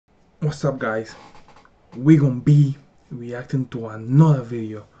What's up, guys? We're gonna be reacting to another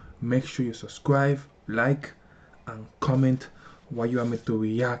video. Make sure you subscribe, like, and comment what you want me to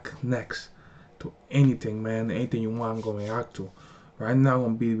react next to. Anything, man, anything you want, I'm gonna react to. Right now I'm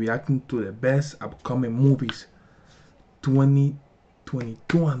gonna be reacting to the best upcoming movies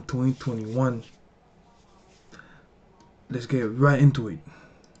 2022 and 2021. Let's get right into it.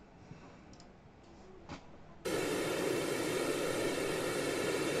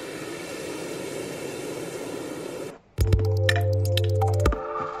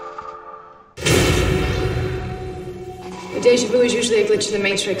 Deja vu is usually a glitch in the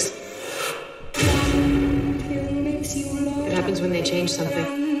Matrix. It happens when they change something. It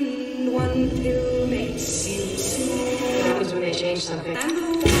happens when they change something. It happens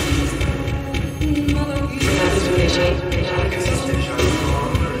when they change.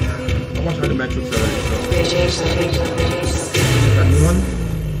 I watched the Matrix already. They change something. That new one?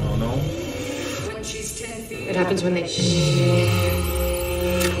 Oh no. It happens when they.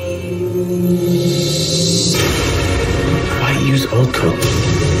 Why use old code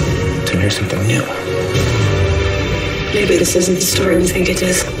to hear something new? Maybe this isn't the story we think it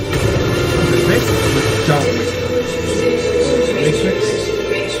is.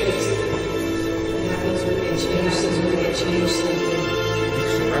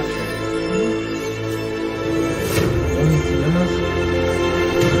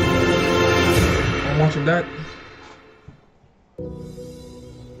 I'm watching that.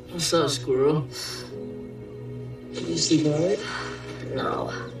 What's up, squirrel? You sleep alright?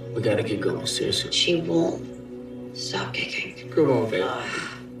 No, We gotta get going, seriously. she won't stop kicking. Come on, babe.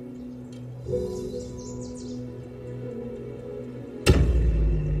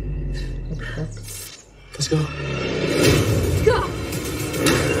 What the fuck? Let's go.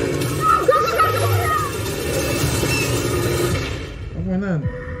 What's going on?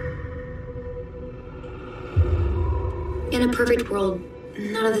 In a perfect world,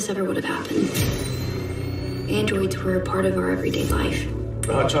 none of this ever would have happened. Androids were a part of our everyday life.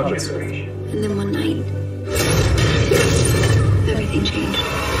 Hot chocolate, sir. And then one night, everything changed.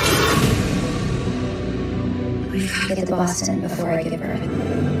 We've got to get to Boston before I give birth.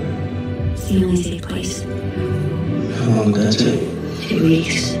 It's the only safe place. How long would that take? 2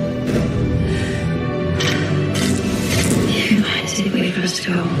 weeks. Find a safe way for us to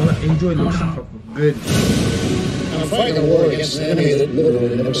go. I wanna enjoy this fucking good. I'm fighting a war against an enemy that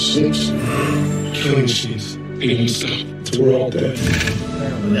literally never sleeps. Killing machines. They won't stop until we're all dead.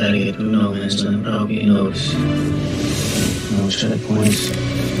 We gotta get through no man's land without being noticed. No checkpoints.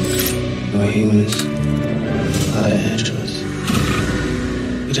 No humans. A lot of androids.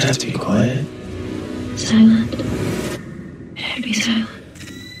 We'd have to be quiet. Silent. It should be silent.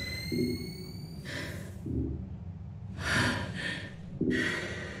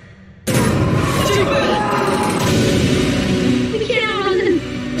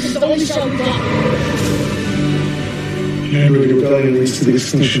 Android rebellion leads to the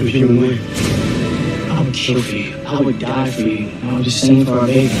extinction of human life. I would kill for you. I would die for you. I would just sing for our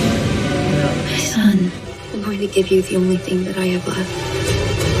baby. My son, I'm going to give you the only thing that I have left.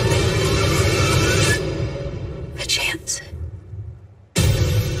 A chance.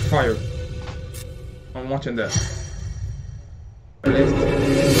 Fire. I'm watching that. Where are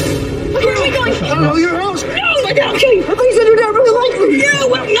we going? I don't know your house. No, my God, kill you. Please, I do not really like me. Yeah,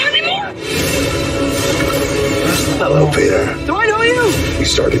 well, not anymore. Hello, Peter. Do I know you? We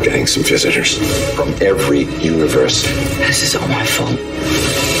started getting some visitors from every universe. This is all my fault.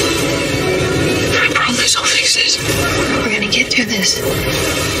 I promise I'll fix this. We're gonna get through this.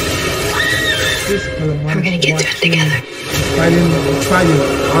 We're gonna get through it together. Fighting all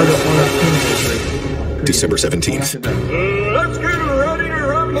the things. Like, December 17th. Let's get ready to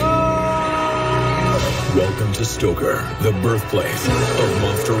rumble! Welcome to Stoker, the birthplace of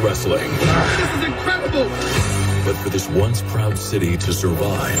monster wrestling. This is incredible! But for this once proud city to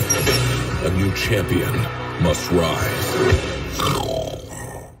survive, a new champion must rise.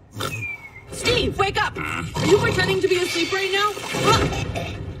 Steve, wake up! Are you pretending to be asleep right now?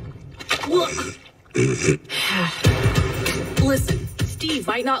 Listen, Steve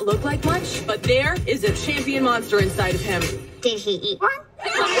might not look like much, but there is a champion monster inside of him. Did he eat one?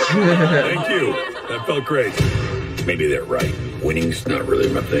 Thank you. That felt great. Maybe they're right. Winning's not really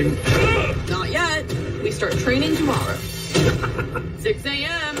my thing. Not yet. We start training tomorrow. 6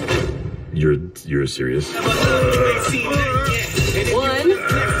 a.m. You're serious? One.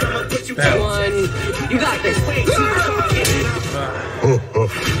 You got this.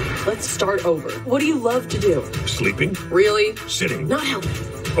 Let's start over. What do you love to do? Sleeping? Really? Sitting? Not helping.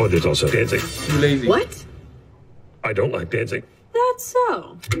 Oh, there's also dancing. Too lazy. What? I don't like dancing. That's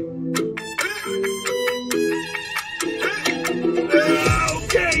so.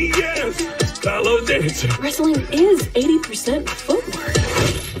 Style dancing. Wrestling is 80% footwork.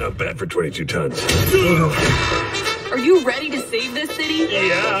 Not bad for 22 tons. Are you ready to save this city?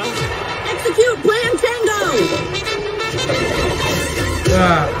 Yeah. Execute Plan Tango!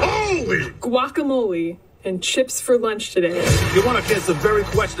 Holy! Guacamole and chips for lunch today. You want to dance a very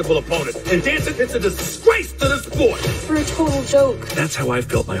questionable opponent, and dancing it's a disgrace to the sport. For a total joke. That's how I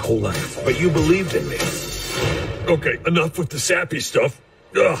felt my whole life. But you believed in me. Okay, enough with the sappy stuff.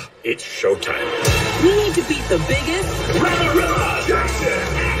 Ugh, it's showtime. We need to beat the biggest, Jackson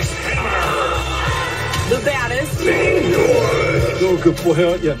X Hammer. the baddest, You're a good boy,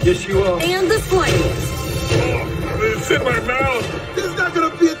 aren't you? Yes, you are. and the slimiest. Oh, it's in my mouth. There's not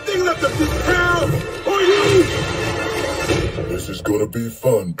gonna be a thing left of this town or you! This is gonna be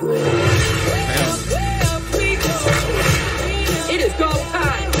fun, bro. It is go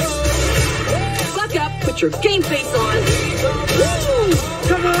time. Buck up, put your game face on. Woo!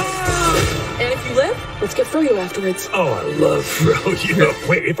 Come on! And if you live, let's get froyo afterwards. Oh, I love bro. You know,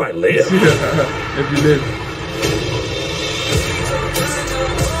 wait, if I live. If you live.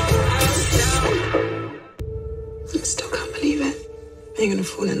 I still can't believe it. You're gonna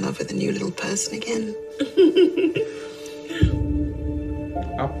fall in love with a new little person again.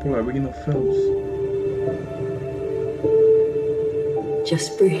 Apple Original Films.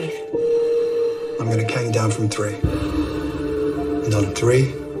 Just breathe. I'm gonna count you down from 3. And on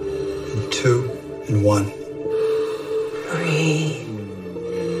 3, and 2, and 1. Breathe.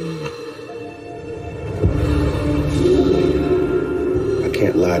 I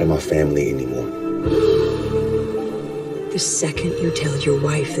can't lie to my family anymore. The second you tell your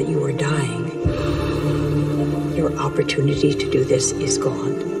wife that you are dying, your opportunity to do this is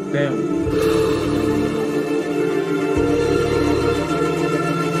gone. Damn.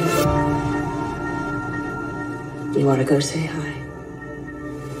 You want to go say hi?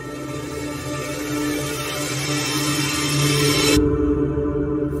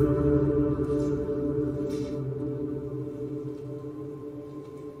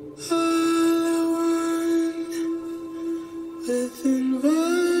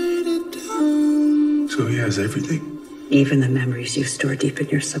 So he has everything? Even the memories you store deep in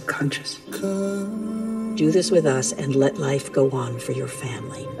your subconscious. Do this with us and let life go on for your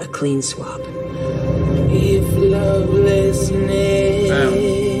family. A clean swap. If lovelessness.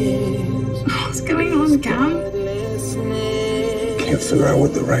 What's going on, Cam? Can't figure out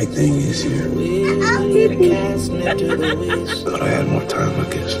what the right thing is here. Thought I had more time, I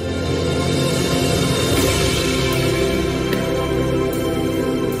guess.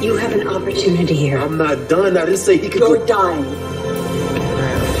 You have an opportunity here. I'm not done. I didn't say he could. You're dying.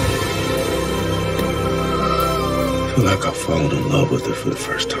 I feel like I've fallen in love with her for the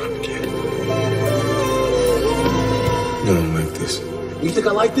first time again. I don't like this. You think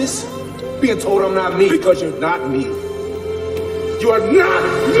I like this? Being told I'm not me because you're not me. You are not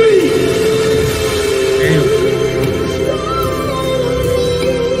me!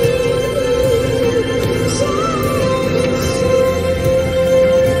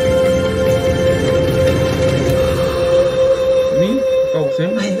 I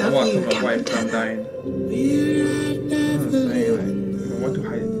love you, my wife, I'm dying. I'm saying, like, what to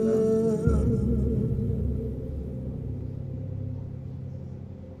hide it now?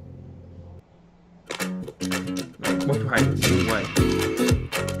 Like, what to hide it? Why?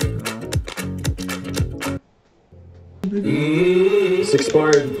 It's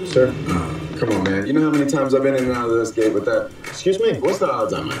expired, sir. Come on, man. You know how many times I've been in and out of this gate with that? Excuse me? What's the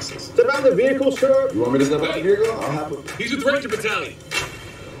odds on license? Step out of the vehicle, sir. You want me to step out of the vehicle? I'll have a... He's with Ranger Battalion.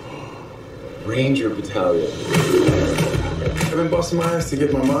 Ranger Battalion. I've been busting my ass to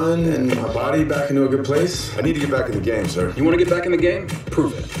get my mind and my body back into a good place. I need to get back in the game, sir. You want to get back in the game?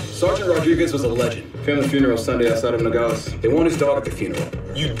 Prove it. Sergeant Rodriguez was a legend. Family funeral Sunday outside of Nogales. They want his dog at the funeral.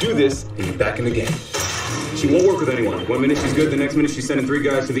 You do this and you're back in the game. She won't work with anyone. 1 minute she's good, the next minute she's sending 3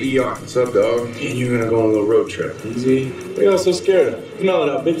 guys to the ER. What's up, dog? And you're gonna go on a little road trip. Easy. What are y'all so scared of? You know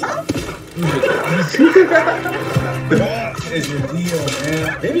that, bitch. What is your deal,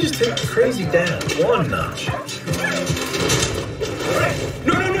 man? Maybe just take the crazy down 1 notch.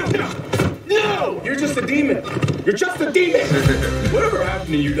 No! No! You're just a demon. You're just a demon. Whatever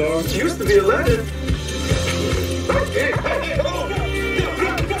happened to you, dog? You used to be a legend. Hey, no!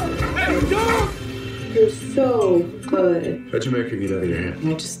 You're so good. How'd you make her get out of your hand?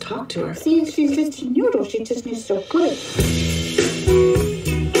 I just talked to her. See, she's just noodle. She just is so good.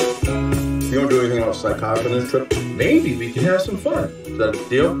 You don't do anything else psychotic on this trip? Maybe we can have some fun. Is that a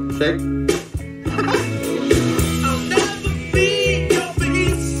deal? Shake?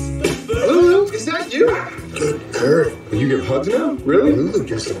 Lulu, is that you? Good girl. You You give hugs now? Really? Lulu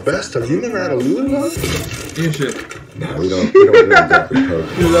gets the best of you. Never had a Lulu hug? You shit. No, we don't do exactly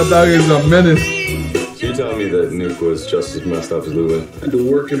hugs. That dog is a menace. So you're telling me that Nick was just as messed up as Lulu? I had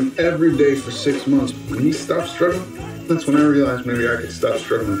to work him every day for 6 months. When he stopped struggling, that's when I realized maybe I could stop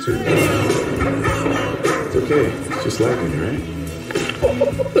struggling too. It's okay. It's just like me, right?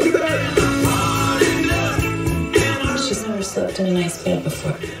 Look at that! She's never slept in a nice bed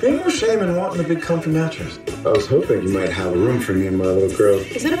before. Ain't no shame in wanting a big comfy mattress. I was hoping you might have a room for me and my little girl.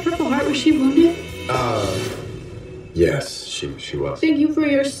 Is that a Purple Heart? Was she wounded? Yes, she was. Thank you for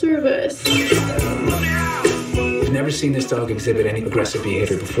your service. I've never seen this dog exhibit any aggressive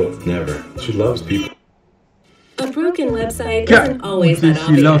behavior before. Never. She loves people. A broken website Cat. isn't always that She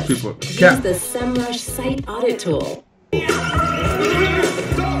obvious. loves people. Use Cat. the SEMrush site audit tool.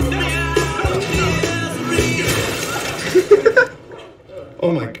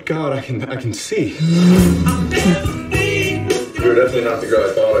 Oh my god, I can see. You're definitely not the girl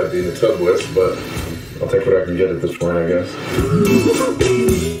I thought I'd be in the tub with, but I'll take what I can get at this point, I guess.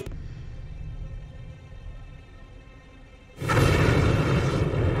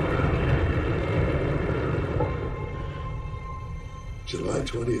 July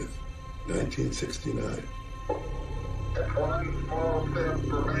 20th, 1969. One small step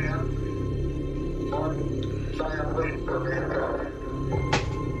for man, one giant leap for mankind.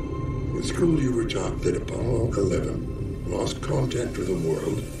 The school you were taught that Apollo 11 lost contact with the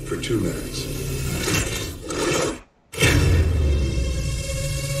world for 2 minutes.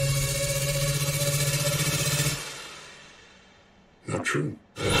 Not true.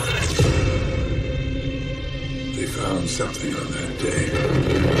 They found something on that day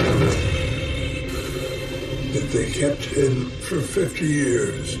that they kept hidden for 50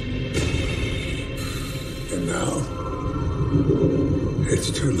 years. And now, it's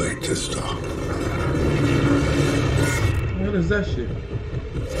too late to stop. What is that shit?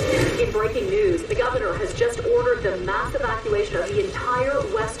 In breaking news, the governor has just ordered the mass evacuation of the entire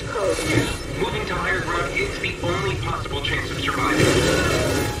West Coast. Moving to higher ground is the only possible chance of surviving.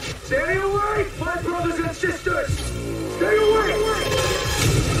 Stay away, my brothers and sisters! Stay away!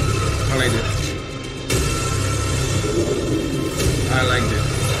 I like this. I like this.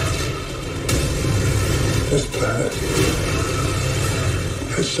 This planet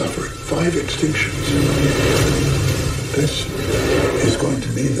has suffered 5 extinctions. This is going to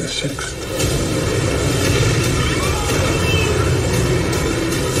be the 6th.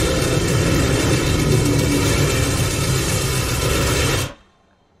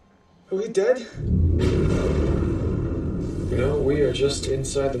 Are we dead? No, we are just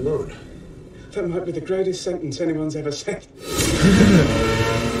inside the moon. That might be the greatest sentence anyone's ever said.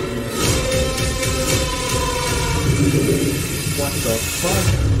 What the fuck?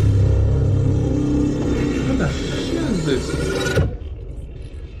 What the shit is this?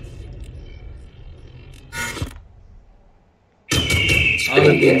 I'll have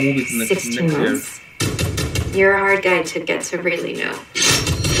more movies next 16 year. months. You're a hard guy to get to really know.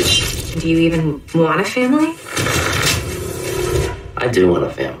 Do you even want a family? I do want a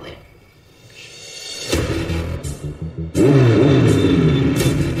family.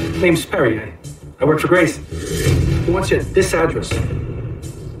 Name's Perry. I work for Grace. He wants you at this address.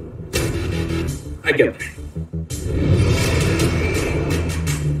 I get it.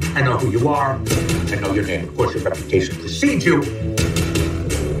 I know who you are. I know your name. Of course, your reputation precedes you.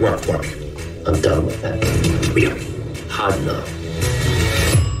 Work for me. I'm done with that. Really? Hard enough.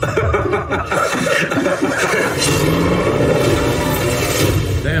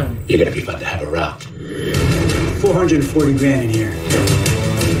 Damn. You're gonna be fun to have around. 440 grand in here.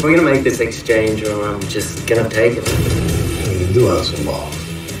 We're gonna make this exchange, or I'm just gonna take it. You do have some balls.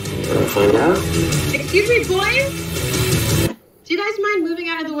 We'll find out. Excuse me, boys? Do you guys mind moving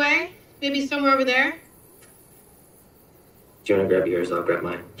out of the way? Maybe somewhere over there? Do you wanna grab yours? I'll grab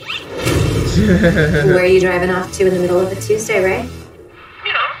mine. Where are you driving off to in the middle of a Tuesday, right?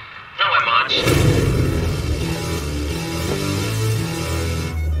 You know, nowhere much.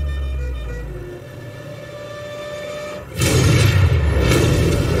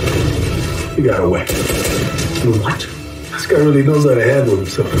 He got away. What? This guy really knows how to handle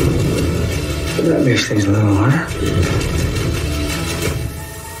himself. But that makes things a little harder.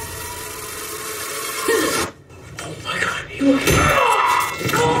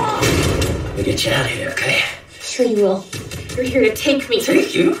 We'll get you out of here, okay? Sure you will. You're here to take me.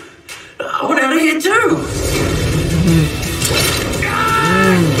 Take you? I want out of here too!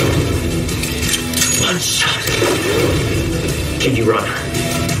 One shot. Can you run?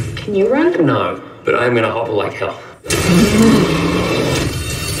 Can you run? No, but I'm gonna hobble like hell.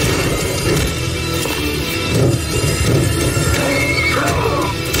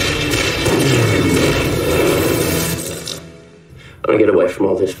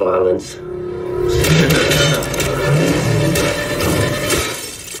 this violence.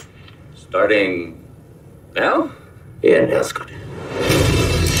 Starting now? Yeah, now's good.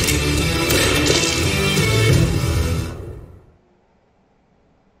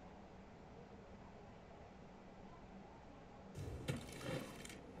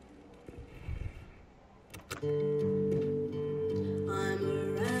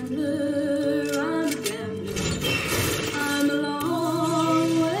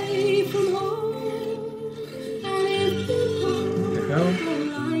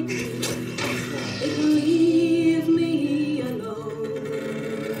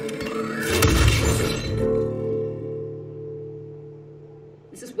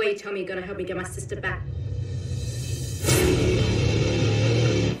 This is where you tell me you're gonna help me get my sister back.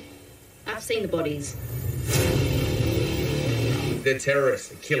 I've seen the bodies. They're terrorists,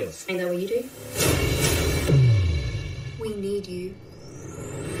 they're killers. Ain't that what you do? We need you.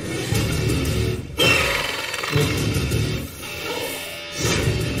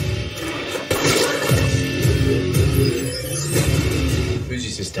 Who's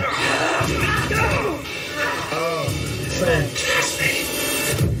your sister? Oh, fantastic.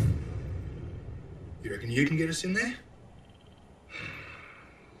 You reckon you can get us in there?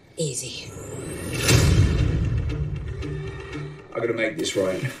 Easy. I gotta make this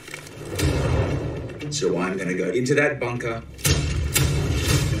right. So I'm gonna go into that bunker,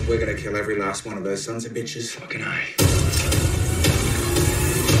 and we're gonna kill every last one of those sons of bitches. Fucking I.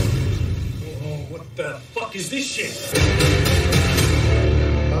 Oh, what the fuck is this shit?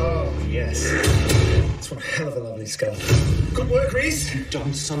 Oh, yes. That's one hell of a lovely skull. Good work, Reese. You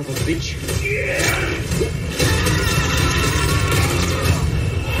dumb son of a bitch. Yeah!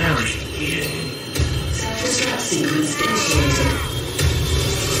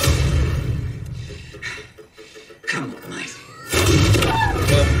 Come on, mate.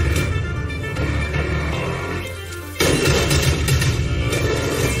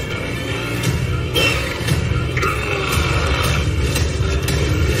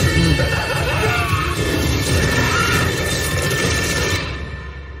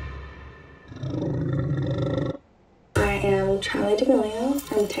 I am Charlie D'Amelio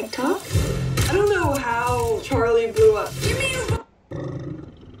from TikTok. I don't know how Charlie blew up. You mean...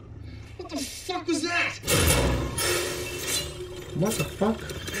 What the fuck was that? What the fuck?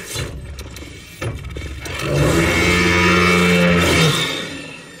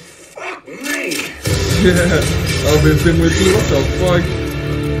 Fuck me. Yeah, I've been thinking with you. What the fuck?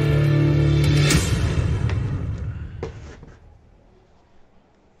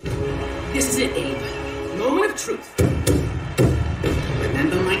 This is it, Abe. Moment of truth.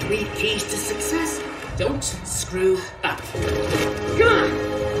 Remember my 3 keys to success? Don't screw up. Come on!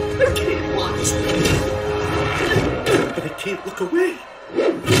 I can't watch. But I can't look away.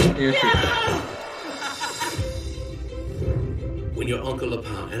 When your Uncle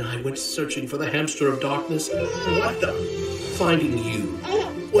Lapin and I went searching for the hamster of darkness, what the? Finding you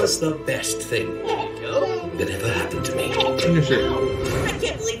was the best thing that ever happened to me. I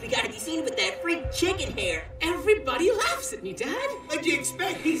can't believe we gotta be seen with that freak chicken hair. Everybody laughs at me, Dad. What'd you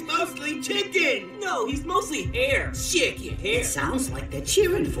expect? He's mostly chicken. No, he's mostly hair. Chicken hair. It sounds like they're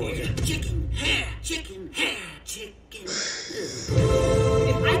cheering for you. Chicken hair, chicken hair, chicken.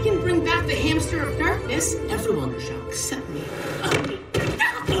 If I can bring back the hamster of darkness, everyone shall accept me. I'm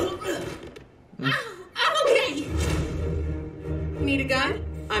okay. Need a gun?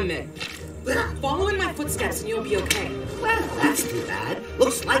 I'm Meg. Follow in my footsteps and you'll be okay. Well, that's too bad.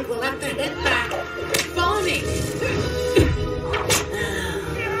 Looks like we'll have to head back. Follow me.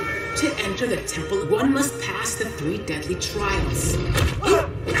 To enter the temple, one must pass the 3 deadly trials.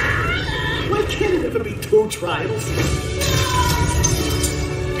 Why can't it ever be 2 trials?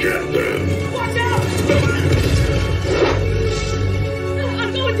 Get them. Watch out!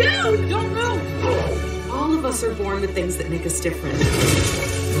 I'm going down! Don't move! All of us are born with things that make us different.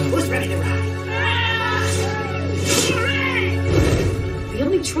 Who's ready to ride? The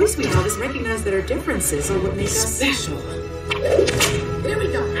only choice we have is recognize that our differences are what make us special. Here we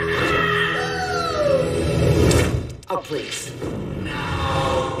go. Oh, please.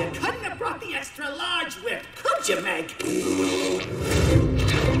 No! You couldn't have brought the extra large whip, could you, Meg?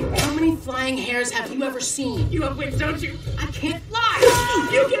 How many flying hairs have you ever seen? You have wings, don't you? I can't fly!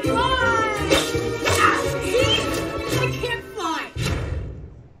 You can fly! I can't fly!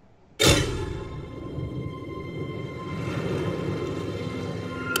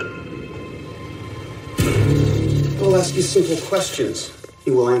 I'll ask you simple questions.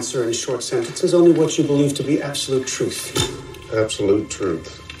 You will answer in short sentences only what you believe to be absolute truth. Absolute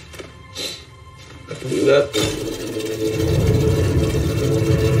truth. I can do that.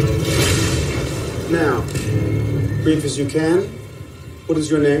 Now, brief as you can, what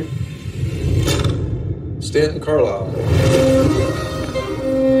is your name? Stanton Carlisle.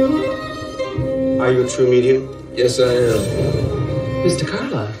 Are you a true medium? Yes, I am. Mr.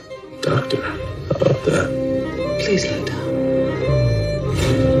 Carlisle. Doctor, how about that? Please lie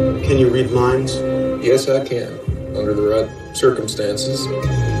down. Can you read minds? Yes, I can. Under the right circumstances.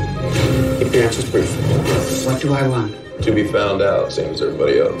 Keep your answers brief. What do I want? To be found out, same as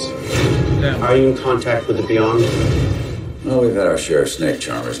everybody else. Are you in contact with the Beyond? Well, we've had our share of snake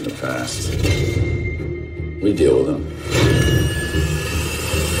charmers in the past. We deal with them.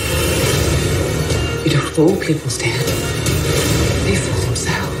 You don't fool people, Stan. They fool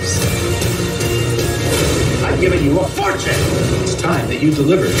themselves. I've given you a fortune. It's time that you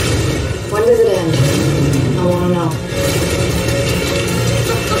delivered. When does it end? I want to know.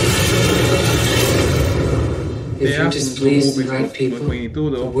 If you displease the right people,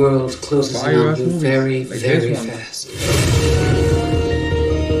 the world closes in on you very, very fast.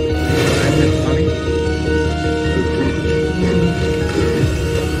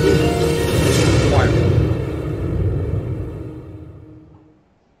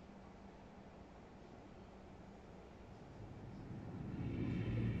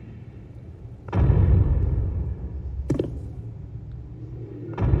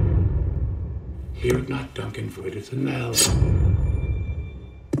 Hear it not, Duncan, for it is a knell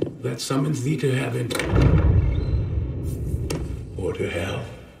that summons thee to heaven or to hell.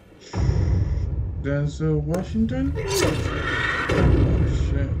 Denzel Washington? Oh,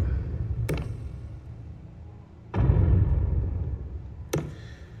 shit.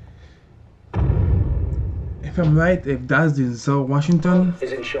 If I'm right, if that's Denzel Washington,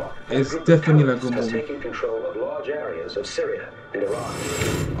 is in shock. it's definitely a good movie. Taking control of large areas of Syria and Iraq.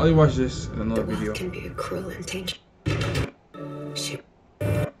 I'll watch this in another video. Can be a cruel intention.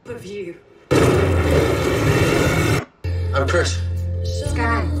 Of you. I'm Chris.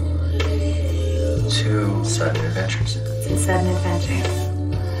 Sky. To Sudden Adventures. It's Sudden Adventure.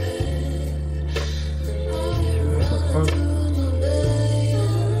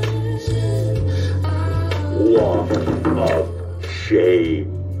 Walk of shame.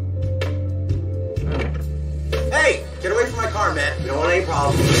 Hey, get away from my car, man. You don't want any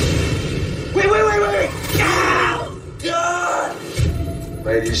problems. Wait! Ow! God!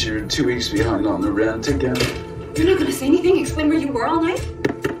 Ladies, you're 2 weeks behind on the rent again. You're not gonna say anything? Explain where you were all night?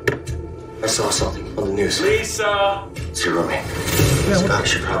 I saw something on the news. Lisa! It's your roommate. Scott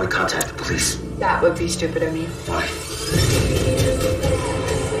should probably contact the police. That would be stupid of me. Why?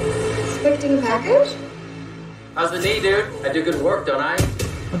 Expecting a package? How's the knee, dude? I do good work, don't I?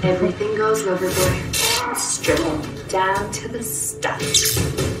 Everything goes, lover boy. Stripped down to the studs.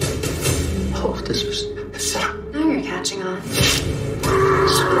 Oh, this was a setup. Now you're catching on.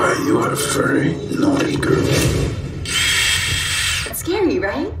 Spy, you are a furry, naughty girl. It's scary,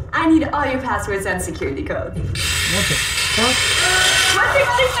 right? I need all your passwords and security codes. What the fuck? What's your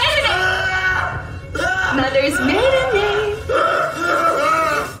mother's maiden name? Mother's maiden name.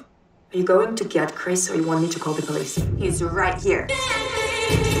 Are you going to get Chris or you want me to call the police? He's right here.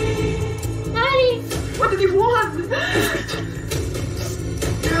 Daddy, what did you want?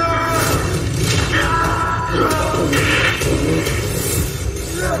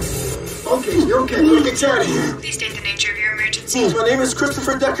 Okay, you're okay. Look, get out of here. Please state the nature of your emergency. My name is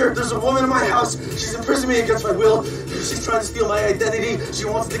Christopher Decker. There's a woman in my house. She's imprisoned me against my will. She's trying to steal my identity. She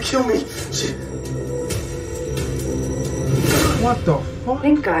wants to kill me. What the fuck?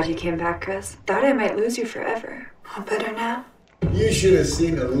 Thank God you came back, Chris. Thought I might lose you forever. All better now? You should have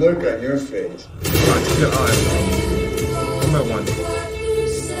seen the look on your face. Number one.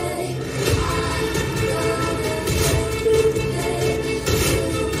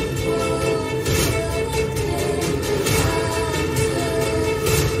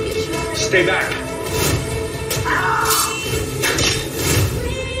 Stay back.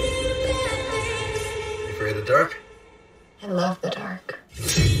 Afraid of the dark? I love the dark.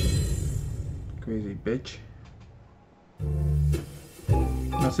 Crazy bitch.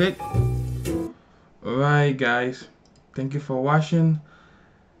 That's it. Alright guys, thank you for watching.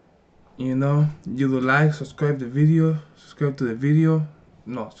 You know, you will like, subscribe to the video,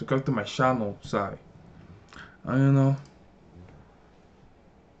 subscribe to my channel, sorry. I don't know.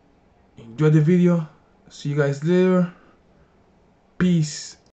 Enjoy the video. See you guys later. Peace.